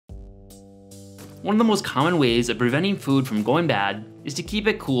one of the most common ways of preventing food from going bad is to keep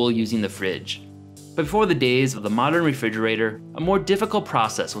it cool using the fridge. But before the days of the modern refrigerator, a more difficult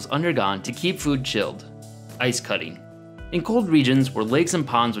process was undergone to keep food chilled: ice cutting. In cold regions where lakes and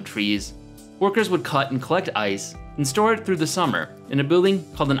ponds would freeze, workers would cut and collect ice and store it through the summer in a building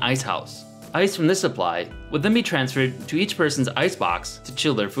called an ice house. Ice from this supply would then be transferred to each person's ice box to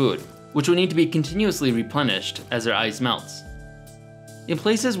chill their food, which would need to be continuously replenished as their ice melts. In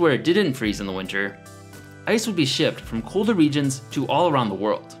places where it didn't freeze in the winter, ice would be shipped from colder regions to all around the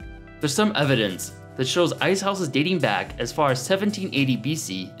world. There's some evidence that shows ice houses dating back as far as 1780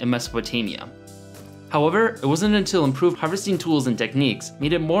 BC in Mesopotamia. However, it wasn't until improved harvesting tools and techniques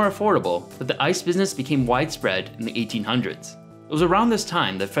made it more affordable that the ice business became widespread in the 1800s. It was around this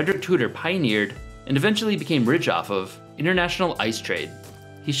time that Frederick Tudor pioneered and eventually became rich off of international ice trade.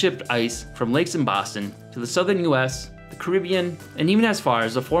 He shipped ice from lakes in Boston to the southern US, the Caribbean, and even as far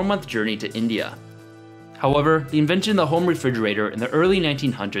as a 4-month journey to India. However, the invention of the home refrigerator in the early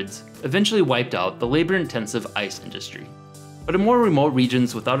 1900s eventually wiped out the labor-intensive ice industry. But in more remote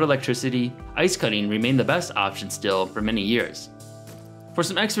regions without electricity, ice cutting remained the best option still for many years. For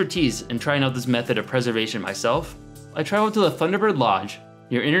some expertise in trying out this method of preservation myself, I traveled to the Thunderbird Lodge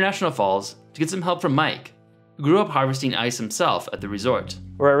near International Falls to get some help from Mike, who grew up harvesting ice himself at the resort.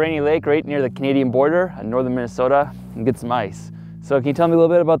 We're at Rainy Lake right near the Canadian border in northern Minnesota and get some ice. So can you tell me a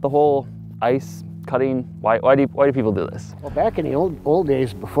little bit about the whole ice cutting? Why do people do this? Well, back in the old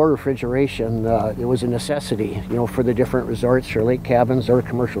days, before refrigeration, it was a necessity, for the different resorts or lake cabins or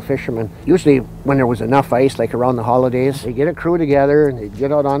commercial fishermen. Usually when there was enough ice, like around the holidays, they'd get a crew together and they'd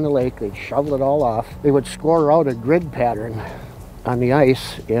get out on the lake, they'd shovel it all off. They would score out a grid pattern on the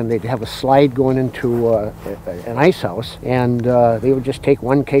ice, and they'd have a slide going into an ice house, and they would just take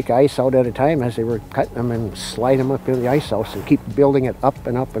one cake of ice out at a time as they were cutting them and slide them up into the ice house and keep building it up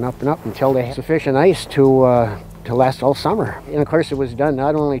and up and up and up until they had sufficient ice to last all summer. And of course it was done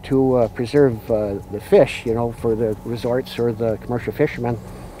not only to preserve the fish, for the resorts or the commercial fishermen,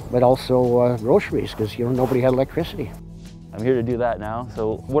 but also groceries, because nobody had electricity. I'm here to do that now,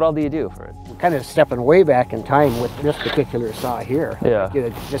 so what all do you do for it? We're kind of stepping way back in time with this particular saw here. Yeah.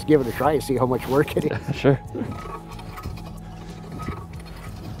 Just give it a try and see how much work it is. Sure.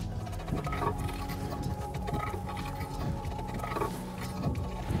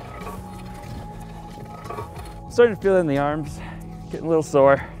 Starting to feel it in the arms, getting a little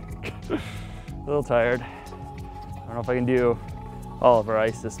sore, a little tired. I don't know if I can do all of our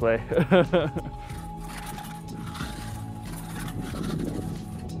ice this way.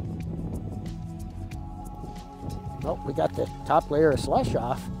 Well, we got the top layer of slush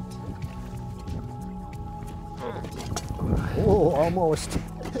off. Oh, almost.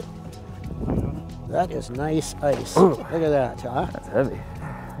 That is nice ice. Look at that, huh? That's heavy.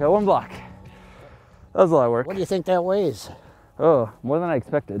 Got 1 block. That was a lot of work. What do you think that weighs? Oh, more than I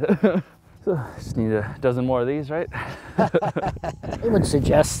expected. So, just need a dozen more of these, right? I would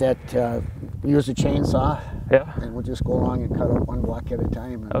suggest that we use a chainsaw. Yeah. And we'll just go along and cut out 1 block at a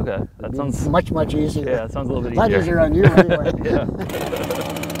time. Okay, that sounds much easier. Yeah, that sounds a little bit easier. Not easier on you anyway. Yeah.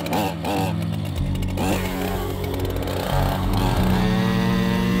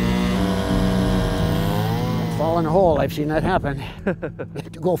 Fall in a hole, I've seen that happen.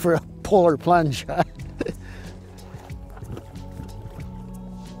 To go for a polar plunge.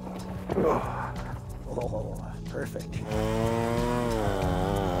 Oh, perfect.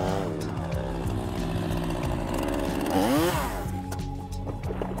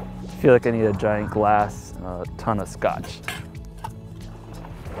 I feel like I need a giant glass and a ton of scotch.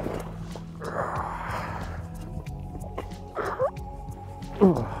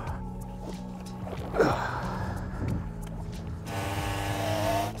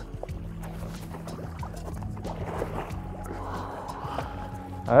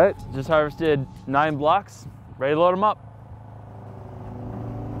 All right, just harvested 9 blocks, ready to load them up.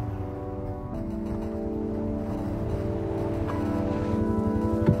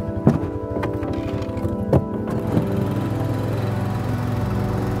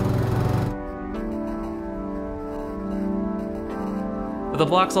 With the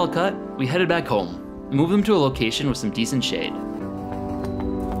blocks all cut, we headed back home and moved them to a location with some decent shade.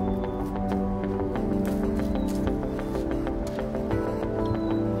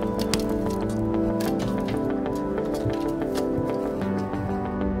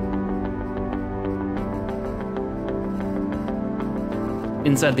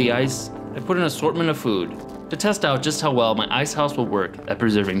 Inside the ice, I put an assortment of food to test out just how well my ice house will work at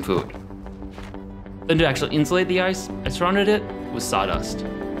preserving food. Then to actually insulate the ice, I surrounded it with sawdust.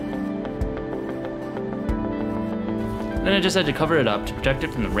 Then I just had to cover it up to protect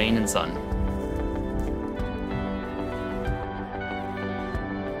it from the rain and sun.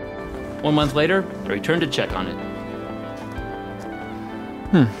 1 month later, I returned to check on it.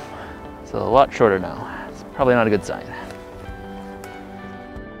 So a lot shorter now. It's probably not a good sign.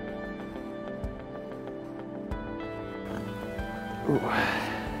 Ooh,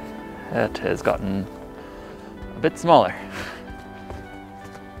 that has gotten a bit smaller.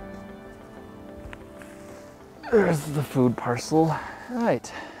 There's the food parcel. All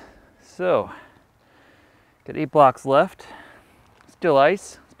right, so got 8 blocks left. Still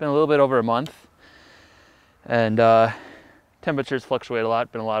ice. It's been a little bit over a month, and temperatures fluctuate a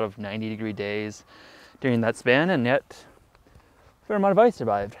lot. Been a lot of 90-degree days during that span, and yet a fair amount of ice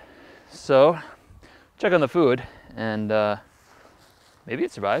survived. So check on the food, and maybe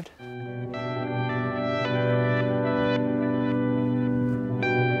it survived.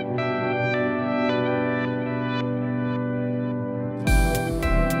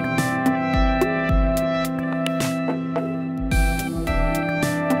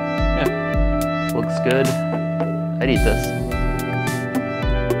 Yeah, looks good. I'd eat this.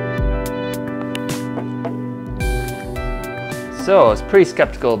 So I was pretty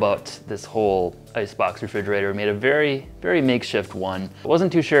skeptical about this whole icebox refrigerator. Made a very makeshift one. I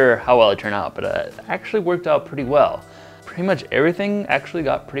wasn't too sure how well it turned out, but it actually worked out pretty well. Pretty much everything actually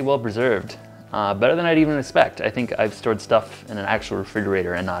got pretty well preserved. Better than I'd even expect. I think I've stored stuff in an actual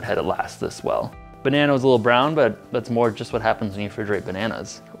refrigerator and not had it last this well. Banana was a little brown, but that's more just what happens when you refrigerate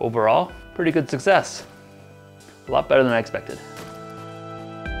bananas. Overall, pretty good success. A lot better than I expected.